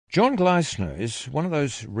John Gleisner is one of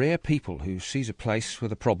those rare people who sees a place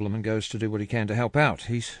with a problem and goes to do what he can to help out.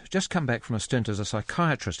 He's just come back from a stint as a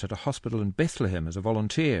psychiatrist at a hospital in Bethlehem as a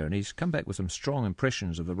volunteer, and he's come back with some strong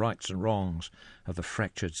impressions of the rights and wrongs of the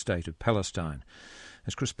fractured state of Palestine.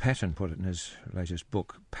 As Chris Patton put it in his latest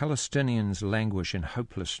book, Palestinians languish in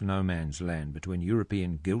hopeless no man's land between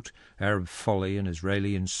European guilt, Arab folly and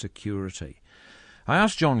Israeli insecurity. I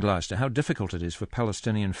asked John Gleisner how difficult it is for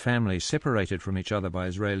Palestinian families separated from each other by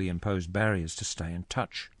Israeli-imposed barriers to stay in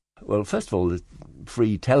touch. Well, first of all, there's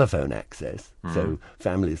free telephone access, so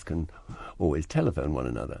families can always telephone one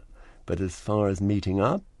another. But as far as meeting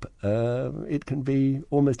up, it can be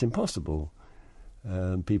almost impossible.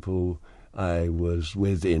 People I was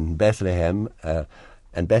with in Bethlehem,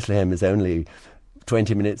 and Bethlehem is only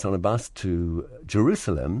 20 minutes on a bus to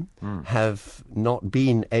Jerusalem, have not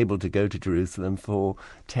been able to go to Jerusalem for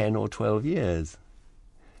 10 or 12 years.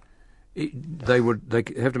 They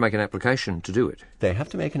have to make an application to do it. They have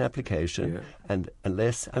to make an application, and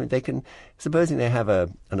unless, they can, supposing they have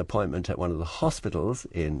an appointment at one of the hospitals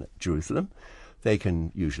in Jerusalem, they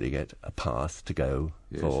can usually get a pass to go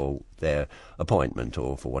for their appointment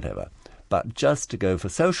or for whatever. But just to go for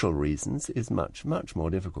social reasons is much, much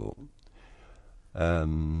more difficult.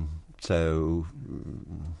 So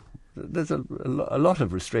there's a lot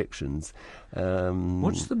of restrictions.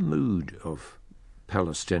 What's the mood of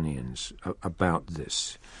Palestinians about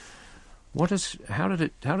this? How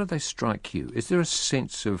did they strike you? Is there a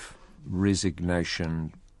sense of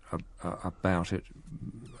resignation about it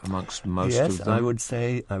amongst most of them? Yes,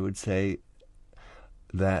 I would say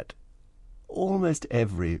that almost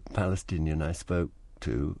every Palestinian I spoke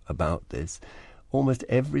to about this, almost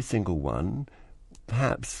every single one,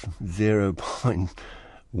 perhaps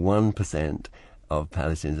 0.1% of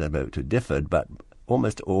Palestinians I spoke to differed, but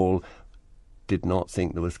almost all did not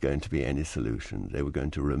think there was going to be any solution. They were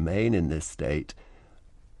going to remain in this state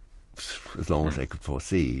as long as they could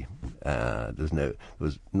foresee. There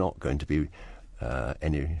was not going to be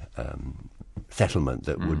any settlement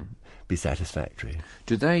that would be satisfactory.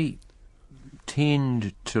 Do they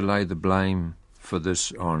tend to lay the blame for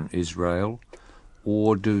this on Israel,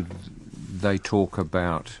 or do they talk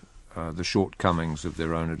about the shortcomings of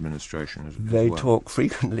their own administration? They talk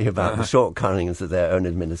frequently about the shortcomings of their own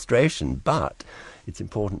administration, but it's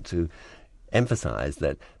important to emphasize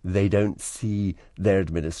that they don't see their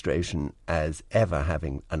administration as ever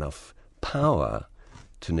having enough power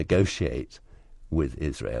to negotiate with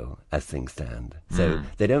Israel as things stand. So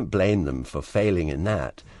they don't blame them for failing in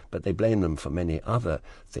that, but they blame them for many other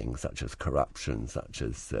things, such as corruption, such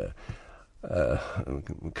as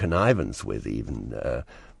connivance with even the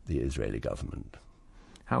Israeli government.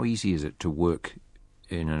 How easy is it to work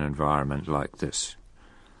in an environment like this?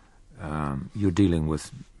 You're dealing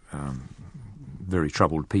with very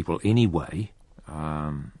troubled people anyway.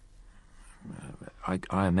 I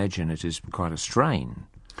imagine it is quite a strain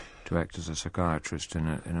to act as a psychiatrist in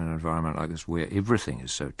an environment like this where everything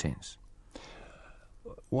is so tense.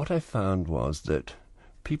 What I found was that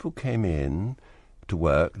people came in to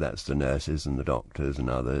work, that's the nurses and the doctors and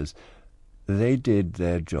others. They did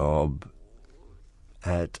their job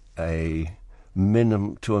at to a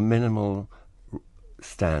minimal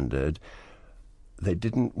standard. They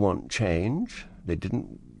didn't want change. They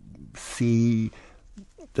didn't see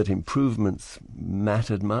that improvements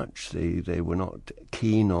mattered much. They were not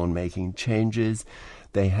keen on making changes.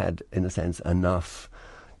 They had, in a sense, enough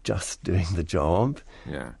just doing the job.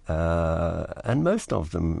 And most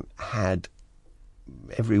of them had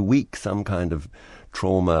every week some kind of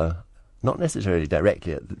trauma, not necessarily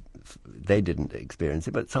directly, they didn't experience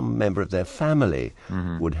it, but some member of their family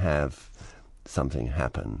would have something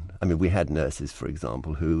happen. We had nurses, for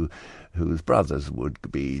example, whose brothers would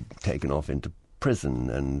be taken off into prison,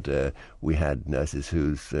 and we had nurses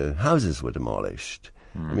whose houses were demolished.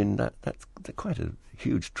 That's quite a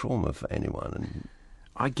huge trauma for anyone. And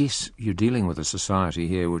I guess you're dealing with a society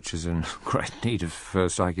here which is in great need of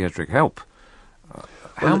psychiatric help.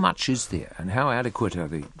 How much is there, and how adequate are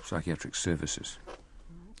the psychiatric services?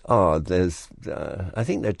 I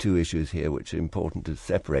think there are two issues here which are important to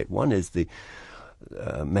separate. One is the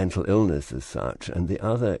mental illness as such, and the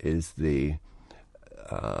other is the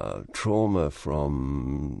trauma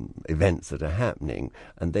from events that are happening,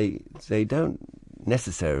 and they don't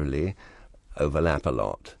necessarily overlap a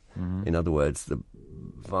lot. In other words, the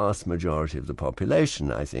vast majority of the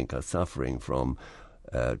population, I think, are suffering from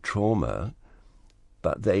trauma,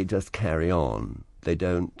 but they just carry on. They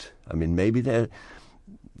don't, maybe they're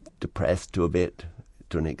depressed to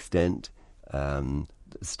an extent.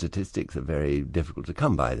 Statistics are very difficult to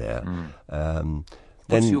come by there.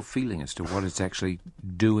 What's your feeling as to what it's actually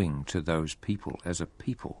doing to those people as a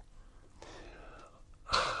people?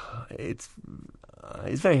 It's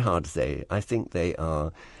very hard to say. I think they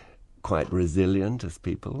are quite resilient as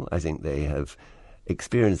people. I think they have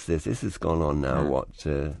experienced this. This has gone on now,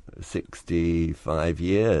 65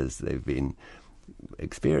 years they've been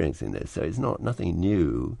experiencing this, so it's nothing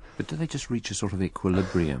new. But do they just reach a sort of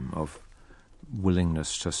equilibrium of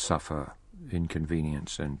willingness to suffer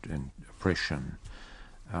inconvenience and oppression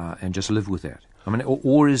and just live with that? I mean,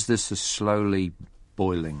 or is this a slowly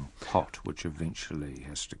boiling pot which eventually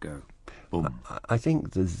has to go boom? I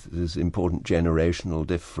think there's important generational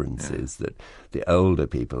differences, that the older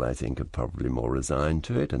people, I think, are probably more resigned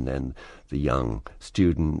to it, and then the young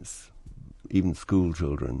students, even school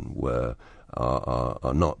children,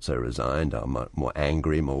 are not so resigned, are more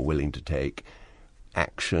angry, more willing to take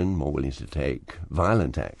action, more willing to take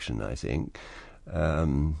violent action, I think.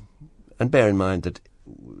 And bear in mind that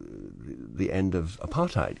the end of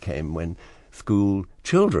apartheid came when school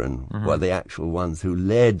children were the actual ones who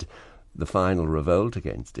led the final revolt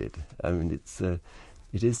against it. I mean,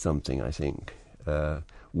 it is something, I think,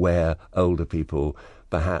 where older people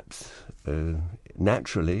perhaps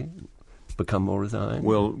naturally become more resigned.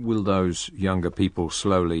 Well, will those younger people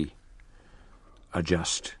slowly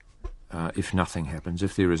adjust if nothing happens,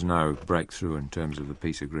 if there is no breakthrough in terms of the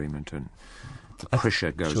peace agreement and the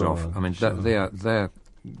pressure goes off? I mean,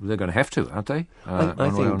 they're going to have to, aren't they?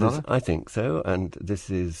 I think so, and this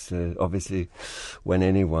is obviously when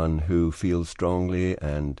anyone who feels strongly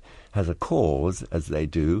and has a cause, as they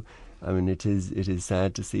do, I mean, it is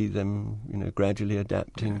sad to see them, gradually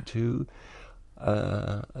adapting to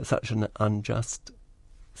such an unjust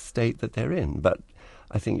state that they're in. But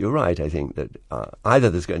I think you're right. I think that either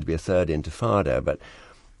there's going to be a third Intifada, but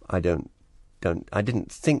I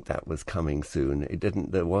didn't think that was coming soon.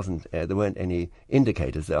 There weren't any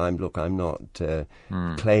indicators. I'm not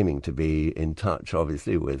claiming to be in touch,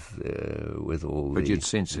 obviously, with all. But you'd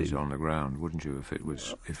sense it on the ground, wouldn't you? If it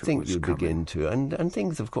was, I think you'd begin to, and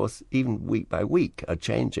things, of course, even week by week, are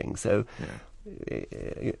changing. So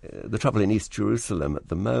the trouble in East Jerusalem at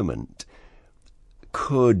the moment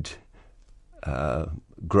could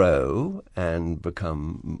grow and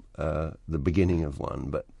become the beginning of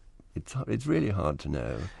one, but it's really hard to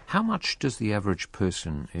know. How much does the average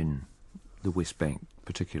person in the West Bank,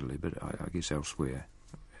 particularly, but I guess elsewhere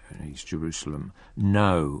in East Jerusalem,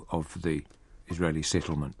 know of the Israeli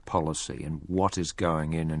settlement policy and what is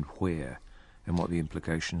going in and where, and what the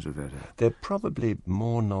implications of that are? They're probably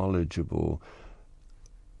more knowledgeable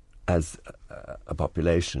as a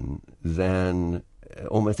population than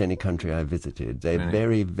almost any country I visited. They're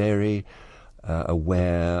very, very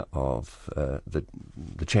aware of the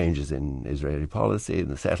changes in Israeli policy and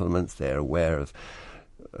the settlements. They're aware of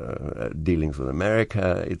dealings with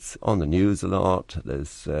America. It's on the news a lot.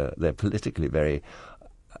 They're politically very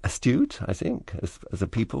astute, I think, as a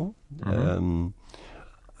people. I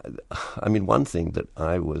mean, one thing that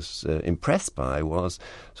I was impressed by was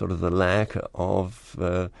sort of the lack of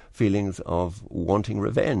feelings of wanting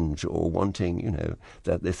revenge or wanting,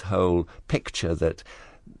 that this whole picture that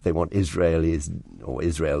they want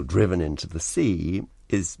Israel driven into the sea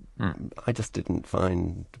is. I just didn't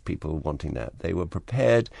find people wanting that. They were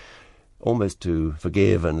prepared almost to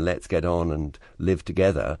forgive and let's get on and live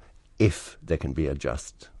together if there can be a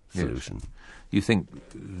just solution. Yes. You think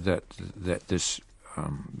that this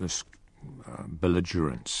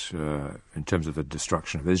belligerence in terms of the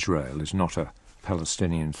destruction of Israel is not a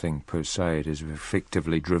Palestinian thing per se. It is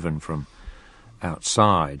effectively driven from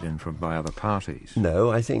outside and by other parties. No,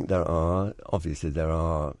 I think there are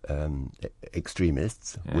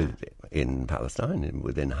extremists in Palestine and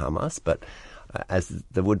within Hamas, but as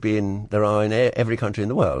there are in every country in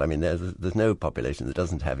the world. I mean, there's no population that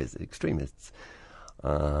doesn't have its extremists.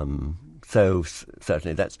 So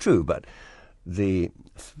certainly that's true, but the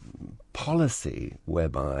policy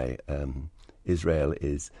whereby Israel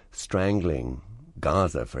is strangling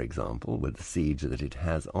Gaza, for example, with the siege that it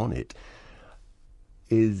has on it,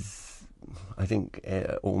 is, I think,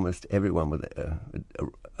 almost everyone with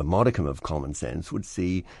a modicum of common sense would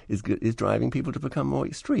see is driving people to become more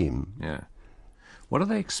extreme. Yeah. What do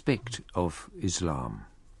they expect of Islam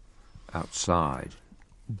outside?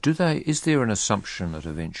 Is there an assumption that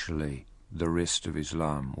eventually the rest of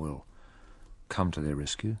Islam will come to their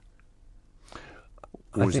rescue?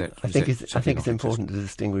 I think it's important to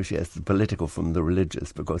distinguish, the political from the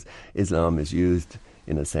religious, because Islam is used,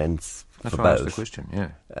 in a sense, That's for why both. That's the question, yeah.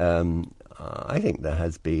 I think there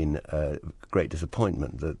has been a great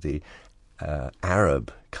disappointment that the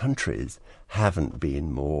Arab countries haven't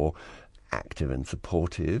been more active and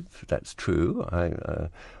supportive. That's true.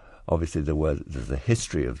 Obviously, there's a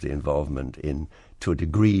history of the involvement to a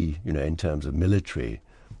degree, in terms of military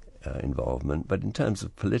involvement, but in terms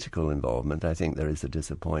of political involvement, I think there is a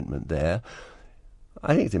disappointment there.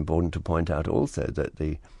 I think it's important to point out also that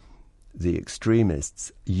the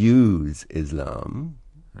extremists use Islam,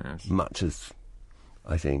 yes, much as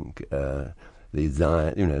I think the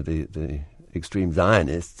extreme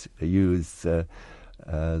Zionists use the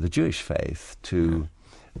Jewish faith to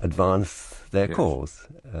advance their yes, cause,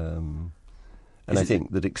 and I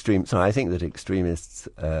think that extremists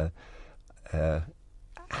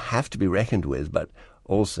have to be reckoned with, but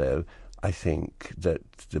also I think that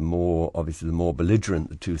the more belligerent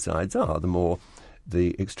the two sides are, the more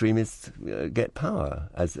the extremists get power,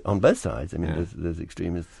 as on both sides. I mean, there's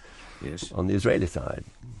extremists yes, on the Israeli side.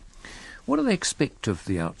 What do they expect of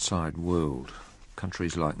the outside world?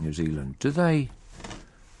 Countries like New Zealand, do they?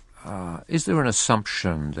 Is there an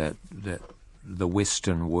assumption that the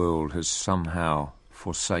Western world has somehow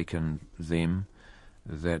forsaken them,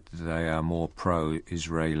 that they are more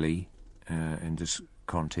pro-Israeli in this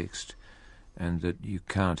context, and that you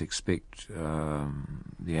can't expect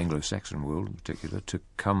the Anglo-Saxon world in particular to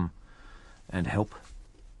come and help?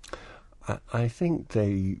 I think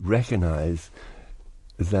they recognise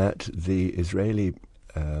that the Israeli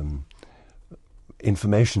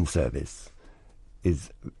information service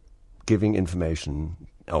is giving information,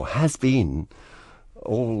 or has been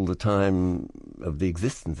all the time of the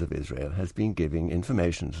existence of Israel, has been giving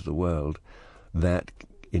information to the world that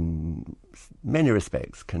in many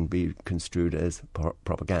respects can be construed as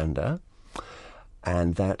propaganda,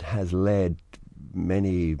 and that has led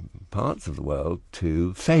many parts of the world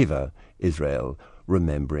to favour Israel,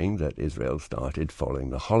 remembering that Israel started following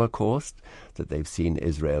the Holocaust, that they've seen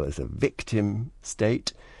Israel as a victim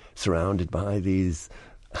state surrounded by these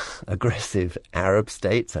aggressive Arab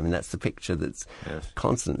states. I mean, that's the picture that's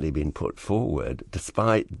constantly been put forward,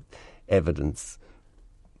 despite evidence,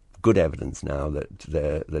 good evidence now,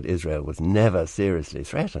 that Israel was never seriously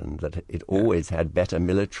threatened, that it always had better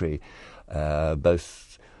military,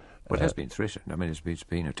 both... Well, it has been threatened. I mean, it's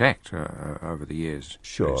been attacked over the years.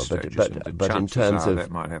 Sure, but in terms of... that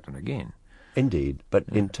might happen again. Indeed, but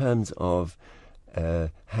in terms of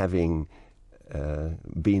having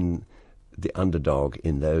been the underdog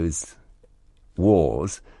in those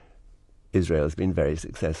wars, Israel has been very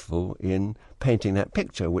successful in painting that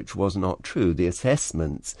picture, which was not true. The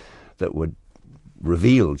assessments that were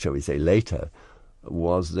revealed, shall we say, later,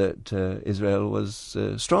 was that Israel was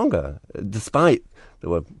stronger. Despite there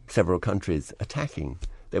were several countries attacking,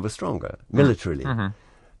 they were stronger militarily.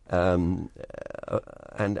 Mm-hmm.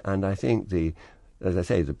 And I think, as I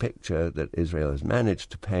say, the picture that Israel has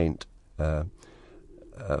managed to paint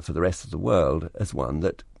for the rest of the world as one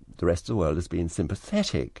that the rest of the world has been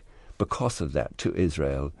sympathetic because of that to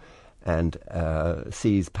Israel, and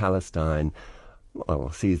sees Palestine,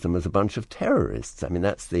 sees them as a bunch of terrorists. I mean,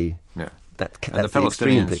 that's the... Yeah. That's and the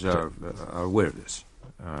Palestinians are aware of this.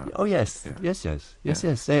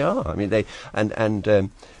 Yes, they are. I mean, they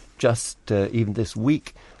just even this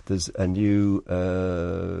week, there's a new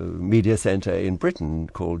media centre in Britain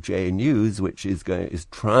called J News, which is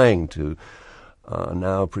trying to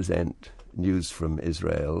now present news from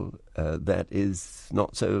Israel that is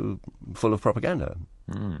not so full of propaganda.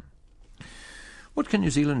 Mm. What can New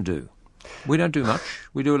Zealand do? We don't do much.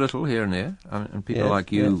 We do a little here and there, and people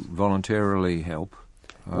like you voluntarily help.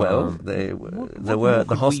 Well, there were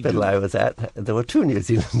the hospital I was at. There were 2 New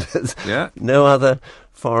Zealanders. Yeah. No other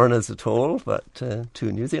foreigners at all, but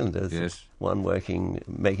 2 New Zealanders. Yes. One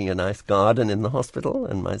making a nice garden in the hospital,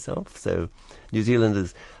 and myself. So New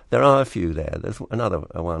Zealanders. There are a few there. There's another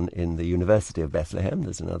one in the University of Bethlehem.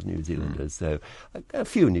 There's another New Zealander. So a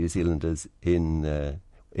few New Zealanders in the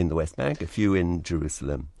West Bank, a few in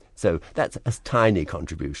Jerusalem. So that's a tiny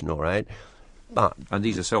contribution, all right. And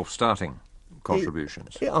these are self-starting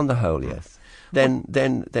contributions. On the whole, yes. Then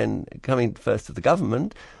coming first to the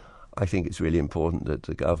government, I think it's really important that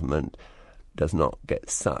the government does not get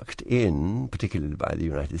sucked in, particularly by the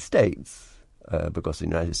United States, because the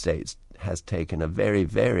United States has taken a very,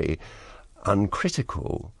 very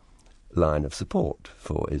uncritical line of support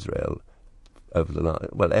for Israel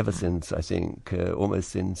ever since, I think, almost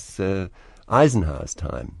since Eisenhower's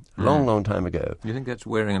time, long time ago. You think that's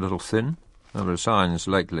wearing a little thin? There were signs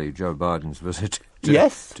lately, Joe Biden's visit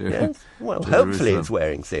Yes. to Well, hopefully Jerusalem. it's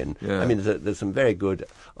wearing thin. Yeah. I mean, there's some very good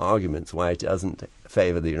arguments why it doesn't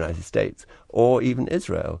favour the United States or even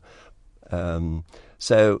Israel.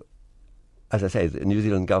 So, as I say, the New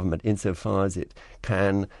Zealand government, insofar as it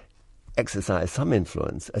can exercise some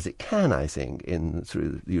influence, as it can, I think,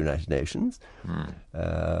 through the United Nations,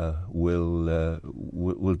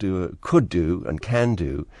 could do and can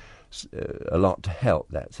do a lot to help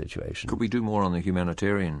that situation. Could we do more on the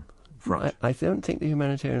humanitarian front? I don't think the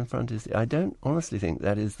humanitarian front is... I don't honestly think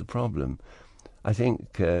that is the problem. I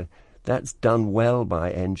think that's done well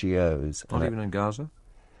by NGOs. Not even in Gaza?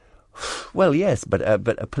 Well, yes,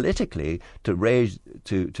 but politically, to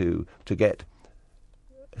get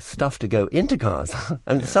stuff to go into Gaza,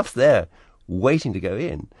 and stuff's there waiting to go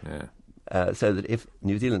in, so that if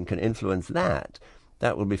New Zealand can influence that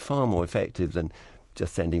will be far more effective than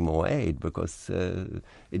just sending more aid, because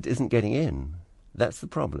it isn't getting in. That's the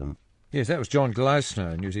problem. Yes, that was John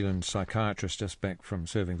Gleisner, a New Zealand psychiatrist just back from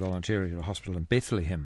serving voluntarily at a hospital in Bethlehem.